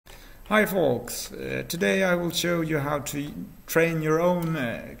Hi folks, today I will show you how to train your own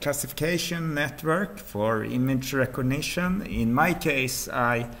classification network for image recognition. In my case,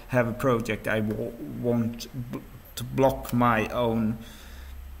 I have a project I want to block my own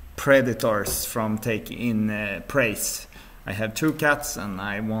predators from taking in prey. I have 2 cats and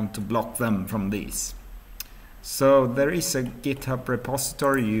I want to block them from these. So there is a GitHub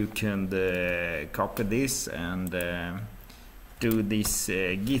repository. You can copy this and do this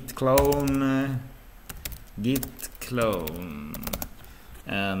git clone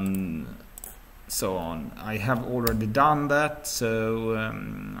and so on. I have already done that, so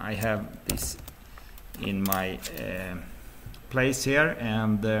I have this in my place here,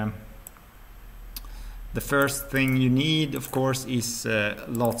 and the first thing you need, of course, is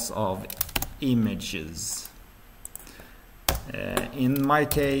lots of images. In my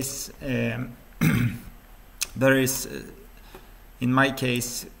case, in my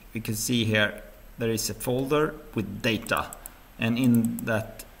case, you can see here there is a folder with data, and in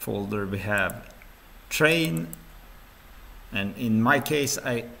that folder we have train, and in my case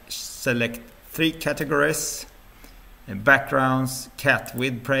I select 3 categories: backgrounds, cat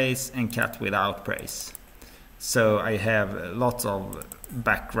with praise and cat without praise. So I have lots of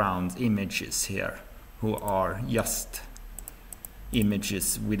background images here who are just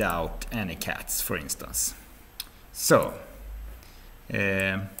images without any cats, for instance. So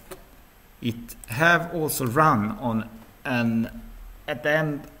it have also run on at the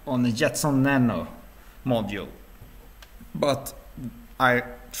end on a Jetson Nano module, but I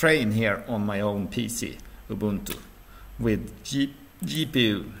train here on my own PC Ubuntu with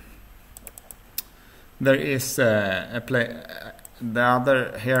GPU. There is the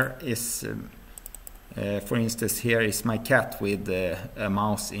other here is for instance, here is my cat with a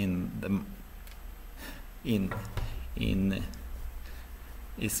mouse in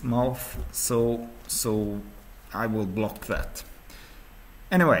his mouth, so I will block that.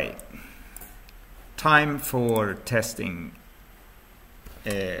 Anyway, time for testing.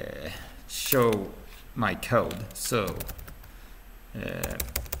 Show my code. So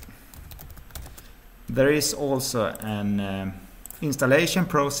there is also an installation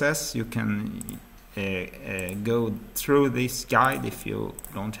process. You can go through this guide if you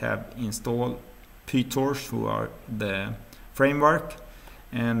don't have installed PyTorch, who are the framework,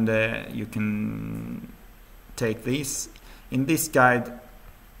 and you can take this. In this guide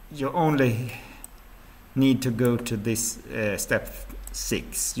you only need to go to this step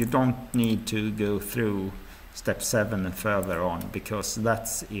 6. You don't need to go through step 7 and further on, because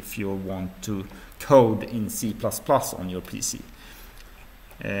that's if you want to code in C++ on your PC.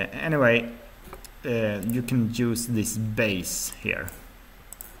 Anyway, you can use this base here.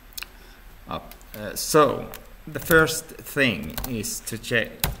 So the first thing is to check.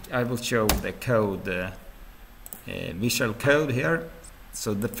 I will show the code, visual code here.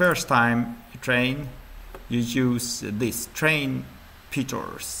 So the first time you train, you use this train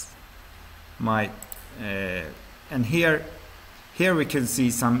PyTorch. And here we can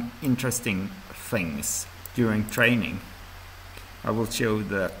see some interesting things during training. I will show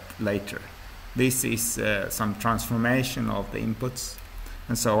that later. This is some transformation of the inputs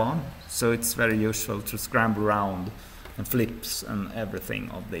and so on. So it's very useful to scramble around and flips and everything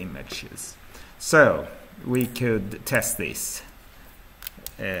of the images. So we could test this.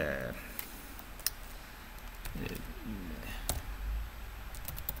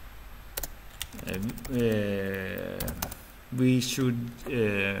 We should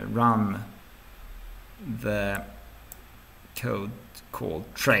run the code called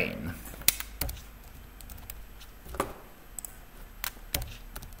train.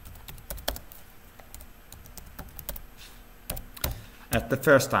 At the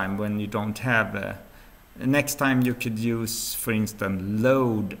first time, when you don't have next time you could use, for instance,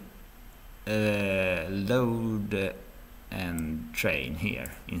 load and train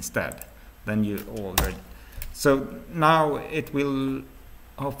here instead. Then you already, so now it will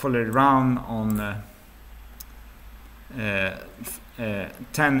hopefully run on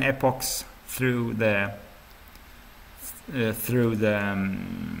 10 epochs through the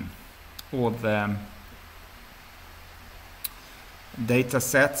all the data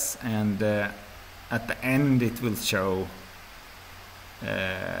sets, and at the end it will show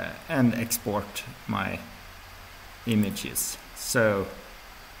and export my images. So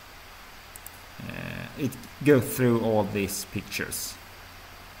it goes through all these pictures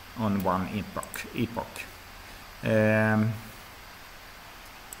on one epoch.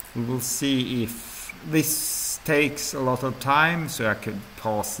 We will see if this takes a lot of time, so I could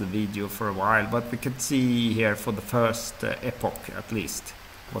pause the video for a while, but we could see here for the first epoch at least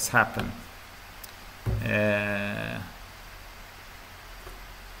what's happened.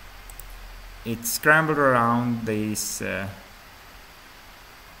 It scrambled around these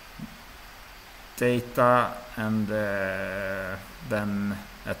data, and then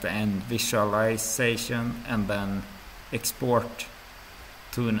at the end visualization, and then export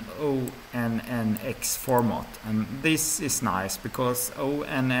to an ONNX format. And this is nice because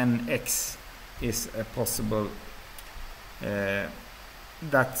ONNX is a possible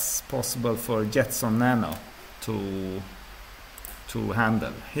that's possible for Jetson Nano to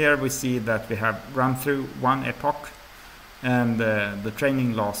handle. Here we see that we have run through one epoch, and the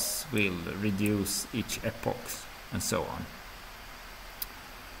training loss will reduce each epoch and so on.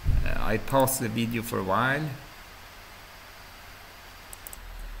 I pause the video for a while,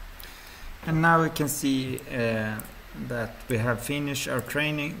 and now we can see that we have finished our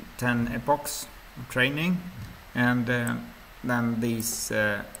training, 10 epochs of training, and then these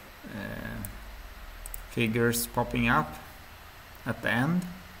figures popping up at the end,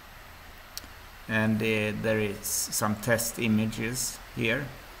 and there is some test images here,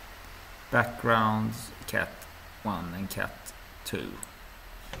 backgrounds cat 1 and cat 2.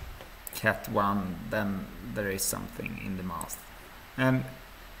 Cat 1, then there is something in the mouth, and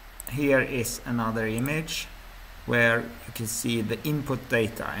here is another image where you can see the input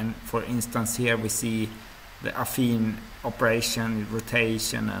data, and for instance here we see the affine operation,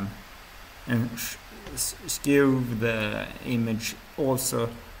 rotation, and skew the image, also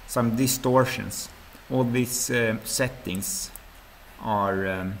some distortions. All these settings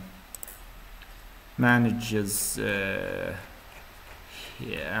are manages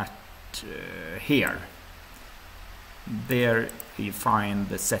here. There you find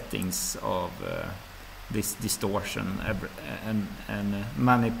the settings of this distortion and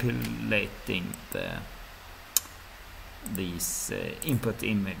manipulating these input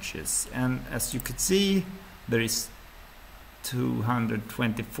images. And as you could see, there is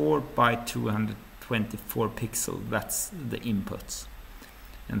 224 by 224 pixels. That's the inputs,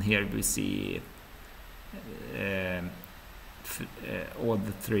 and here we see all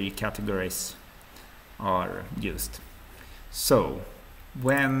the three categories are used. So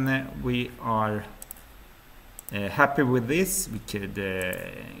when we are happy with this, we could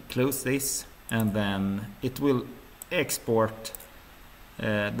close this, and then it will export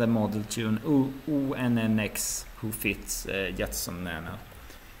the model to an ONNX who fits Jetson Nano.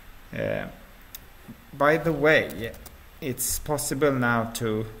 By the way, it's possible now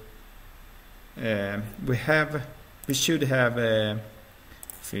to we should have a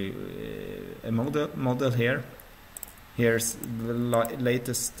model here. Here's the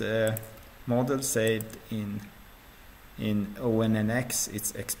latest model saved in ONNX.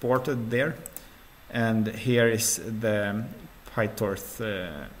 It's exported there, and here is the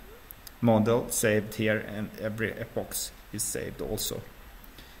PyTorch model saved here, and every epoch is saved also.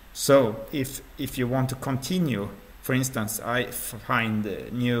 So if you want to continue, for instance, I find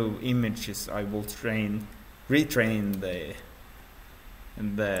new images, I will retrain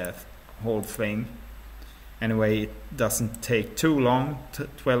the whole thing. Anyway, it doesn't take too long,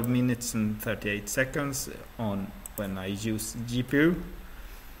 12 minutes and 38 seconds on when I use GPU.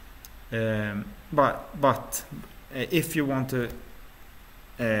 But if you want to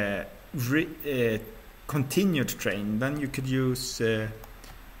continue to train, then you could use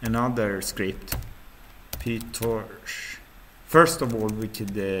another script, PyTorch. First of all, we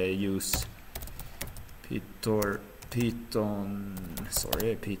could use Python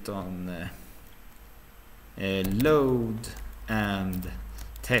load and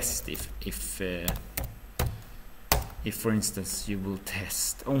test. If for instance you will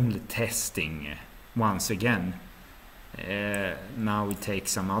test only testing once again. Now we take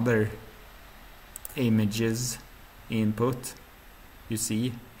some other images input. You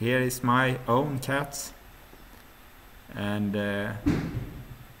see here is my own cat, and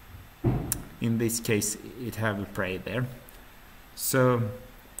in this case it have a prey there. So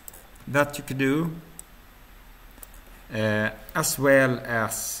that you could do, as well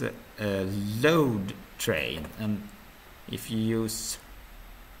as load train. And if you use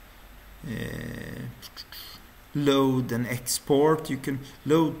load and export, you can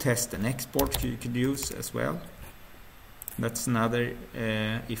load, test and export you could use as well. That's another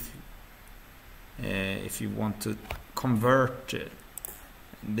if you want to convert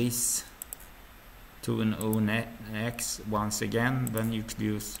this to an ONNX once again, then you could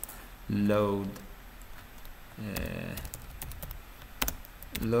use load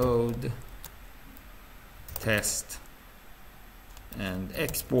test and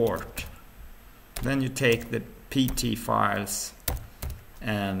export. Then you take the PT files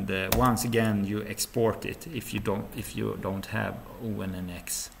and once again you export it if you don't have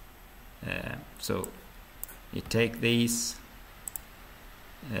ONNX. So you take these.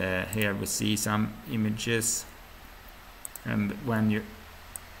 Here we see some images, and when you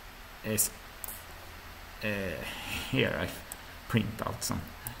here I print out some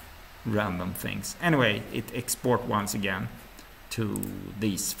random things. Anyway, it export once again to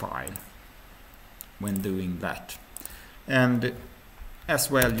this file when doing that. And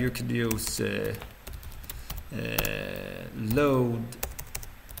as well, you could use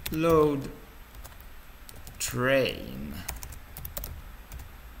load train.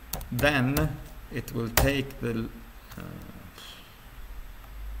 Then it will take the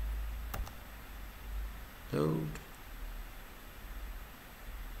load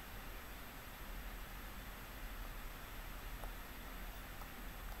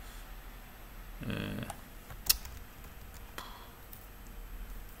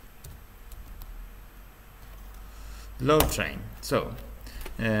load train. So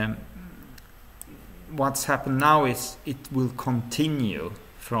what's happened now is it will continue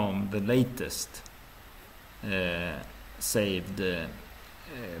from the latest saved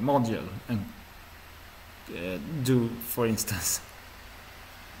module and do, for instance,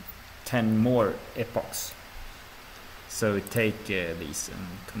 10 more epochs. So take these and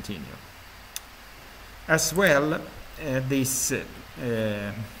continue. As well, these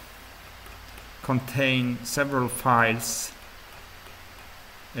contain several files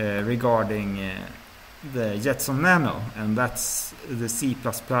regarding the Jetson Nano, and that's the C++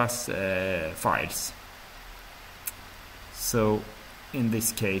 files. So in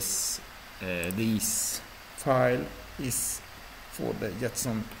this case, this file is for the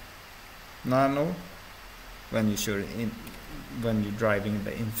Jetson Nano when you're driving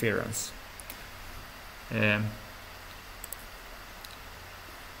the inference.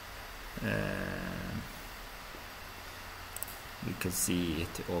 We can see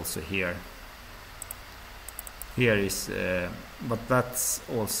it also here. Here is, but that's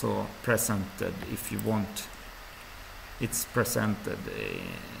also presented if you want. It's presented.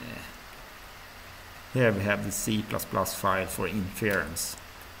 Here we have the C++ file for inference,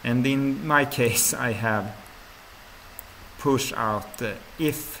 and in my case I have push out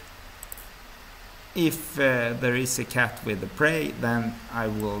if there is a cat with the prey, then I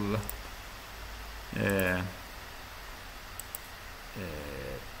will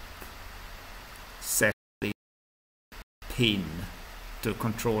set the pin to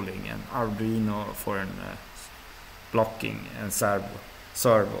controlling an Arduino for an blocking and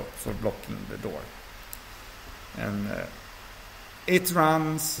servo for blocking the door. And it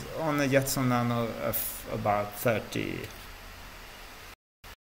runs on a Jetson Nano of about 30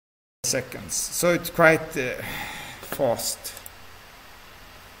 seconds, so it's quite fast.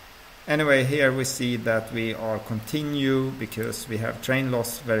 Anyway, here we see that we are continue because we have train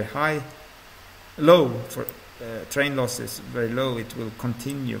loss very low. For train loss is very low. It will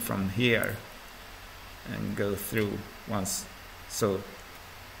continue from here and go through once. So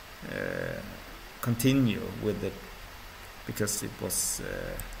continue with it because it was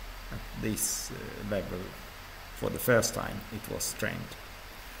at this level for the first time it was trained.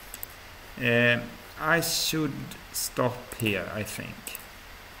 I should stop here, I think.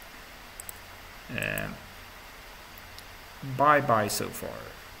 Bye bye so far.